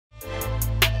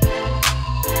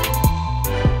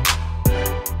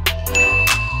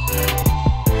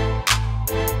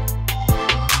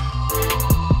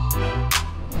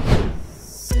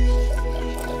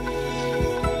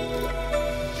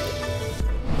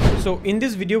So in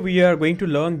this video, we are going to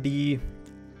learn the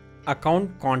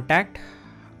account contact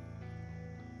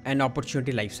and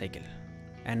opportunity lifecycle,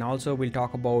 and also we'll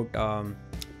talk about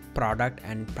product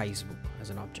and price book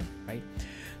as an object, right?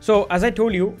 So as I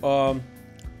told you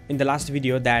in the last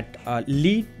video that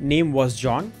lead name was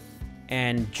John,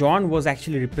 and John was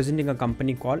actually representing a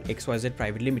company called XYZ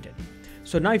Private Limited.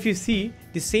 So now if you see,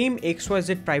 the same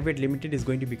XYZ Private Limited is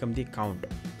going to become the account.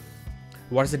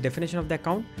 What is the definition of the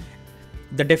account?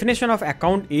 The definition of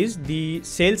account is the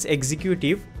sales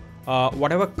executive,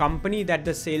 whatever company that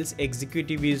the sales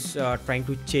executive is trying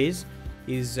to chase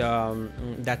is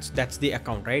that's the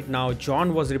account, right? Now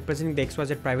John was representing the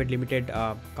XYZ Private Limited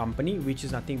company, which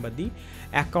is nothing but the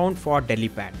account for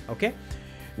Delipat. Okay,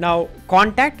 now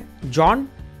contact, John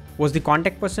was the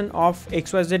contact person of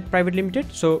XYZ Private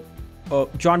Limited, so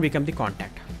John became the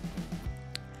contact.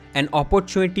 An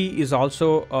opportunity is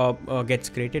also gets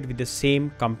created with the same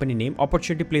company name.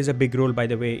 Opportunity plays a big role, by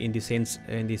the way, in the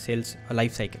sales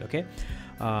life cycle. Okay,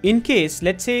 in case,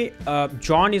 let's say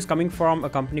John is coming from a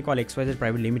company called XYZ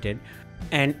Private Limited,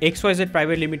 and XYZ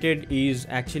Private Limited is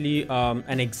actually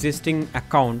an existing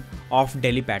account of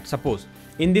Delipat. Suppose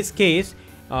in this case,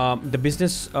 the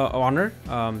business owner,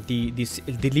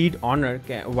 the lead owner,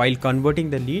 while converting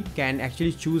the lead, can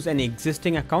actually choose an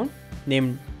existing account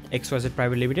named XYZ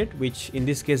Private Limited, which in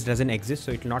this case doesn't exist,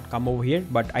 so it will not come over here.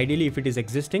 But ideally, if it is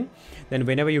existing, then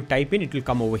whenever you type in, it will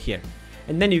come over here.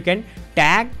 And then you can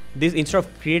tag this. Instead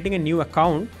of creating a new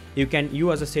account,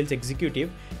 you as a sales executive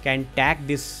can tag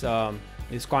this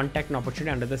this contact and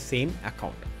opportunity under the same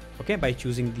account, okay, by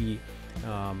choosing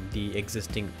the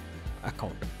existing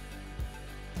account.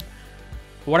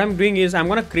 What I'm doing is I'm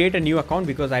going to create a new account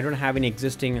because I don't have any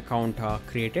existing account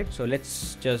created. So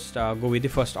let's just go with the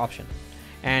first option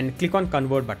and click on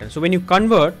convert button. So when you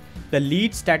convert, the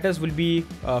lead status will be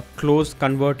closed,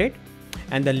 converted,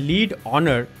 and the lead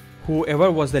owner,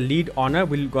 whoever was the lead owner,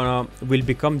 will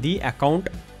become the account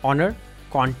owner,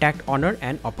 contact owner,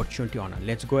 and opportunity owner.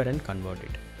 Let's go ahead and convert it.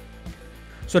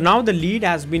 So now the lead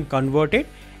has been converted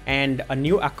and a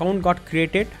new account got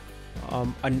created,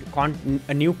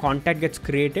 a new contact gets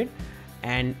created,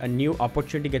 and a new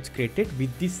opportunity gets created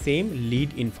with the same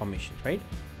lead information, right?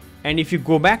 And if you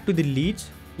go back to the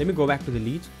leads, let me go back to the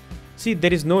leads. See,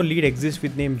 there is no lead exists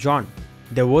with name John.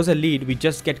 There was a lead, we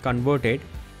just get converted.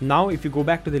 Now if you go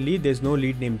back to the lead, there's no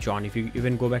lead named John. If you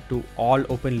even go back to all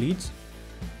open leads,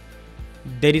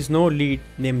 there is no lead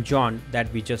named John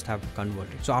that we just have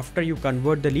converted. So after you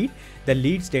convert the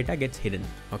leads data gets hidden.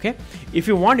 Okay, if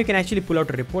you want, you can actually pull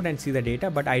out a report and see the data,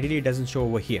 but ideally it doesn't show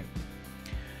over here.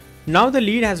 Now the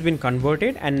lead has been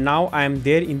converted, and now I am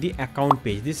there in the account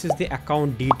page. This is the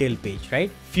account detail page,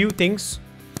 right? Few things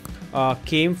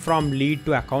came from lead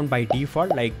to account by default,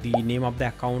 like the name of the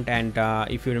account, and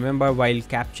if you remember, while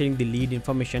capturing the lead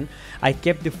information, I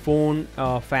kept the phone,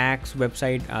 fax,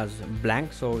 website as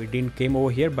blank, so it didn't came over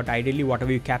here. But ideally,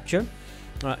 whatever you capture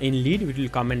in lead, it will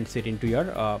come and sit into your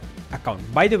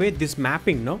account. By the way, this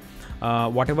mapping,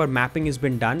 whatever mapping has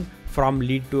been done from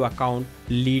lead to account,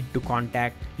 lead to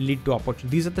contact, lead to opportunity,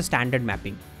 these are the standard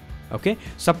mapping. Okay,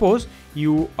 suppose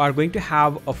you are going to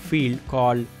have a field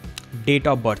called date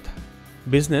of birth.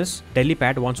 Business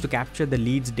Delipat wants to capture the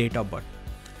lead's date of birth.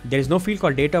 There is no field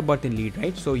called date of birth in lead,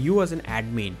 right? So you as an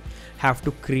admin have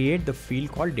to create the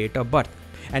field called date of birth,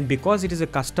 and because it is a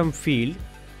custom field,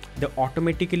 the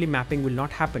automatically mapping will not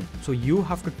happen. So you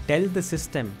have to tell the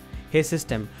system, hey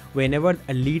system, whenever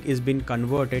a lead is being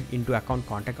converted into account,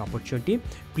 contact, opportunity,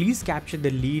 please capture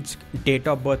the lead's date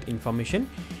of birth information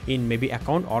in maybe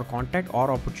account or contact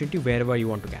or opportunity, wherever you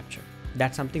want to capture.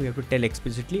 That's something we have to tell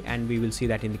explicitly, and we will see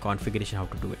that in the configuration how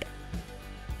to do it.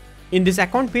 In this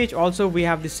account page also, we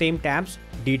have the same tabs: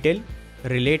 detail,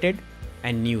 related,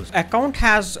 and news. Account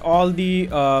has all the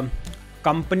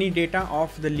company data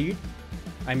of the lead.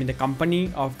 I mean, the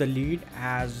company of the lead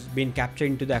has been captured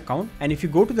into the account. And if you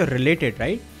go to the related,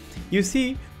 right, you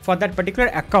see for that particular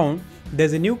account,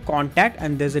 there's a new contact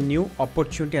and there's a new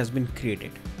opportunity has been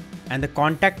created. And the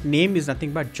contact name is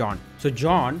nothing but John. So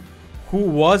John, who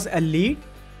was a lead,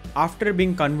 after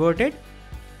being converted,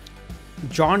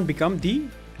 John become the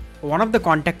one of the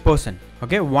contact person.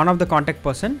 Okay, one of the contact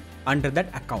person under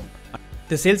that account.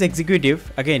 The sales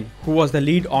executive, again, who was the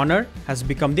lead owner, has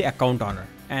become the account owner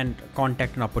and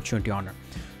contact and opportunity owner.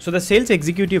 So the sales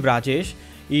executive Rajesh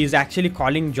is actually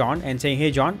calling John and saying, hey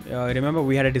John, remember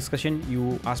we had a discussion,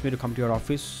 you asked me to come to your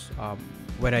office,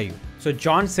 where are you? So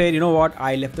John said, you know what,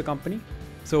 I left the company,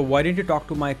 so why didn't you talk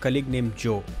to my colleague named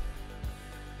Joe?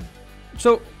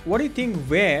 So what do you think,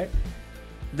 where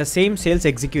the same sales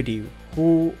executive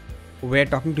who were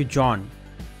talking to John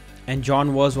and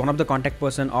John was one of the contact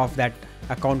person of that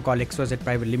account called XYZ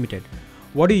Pvt Limited.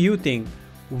 What do you think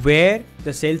where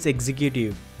the sales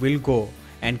executive will go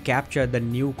and capture the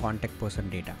new contact person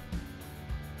data?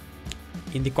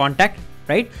 In the contact,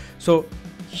 right? So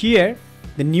here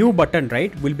the new button,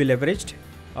 right, will be leveraged.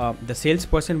 The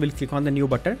salesperson will click on the new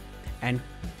button and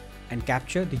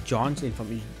capture the John's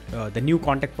information, the new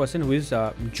contact person, who is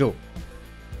Joe,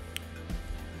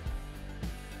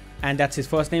 and that's his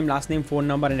first name, last name, phone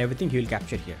number, and everything he will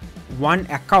capture here. One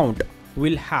account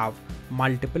will have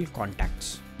multiple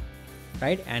contacts,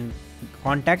 right? And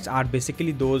contacts are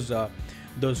basically those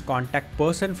contact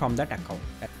person from that account.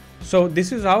 So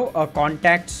this is how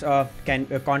contacts can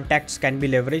be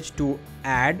leveraged to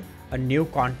add a new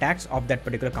contacts of that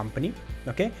particular company.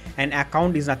 Okay, an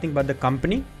account is nothing but the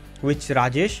company which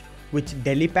Rajesh, which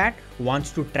Delipat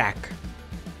wants to track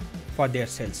for their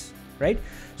sales, right?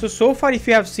 So far, if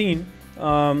you have seen,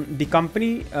 the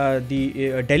company,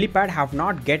 Delipat have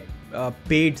not get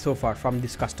paid so far from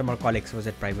this customer called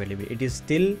XYZ Pvt Limited. It is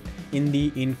still in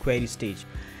the inquiry stage.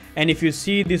 And if you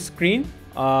see this screen,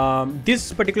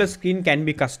 this particular screen can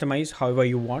be customized however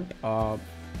you want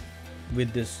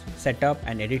with this setup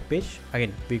and edit page.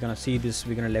 Again, we're gonna see this,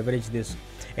 we're gonna leverage this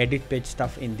edit page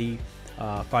stuff in the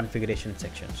configuration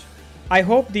sections. I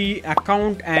hope the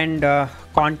account and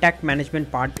contact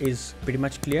management part is pretty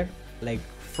much clear, like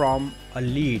from a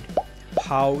lead,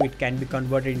 how it can be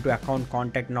converted into account,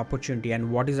 contact, and opportunity, and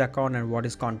what is account and what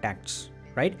is contacts,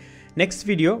 right? Next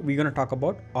video, we're going to talk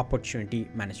about opportunity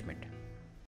management.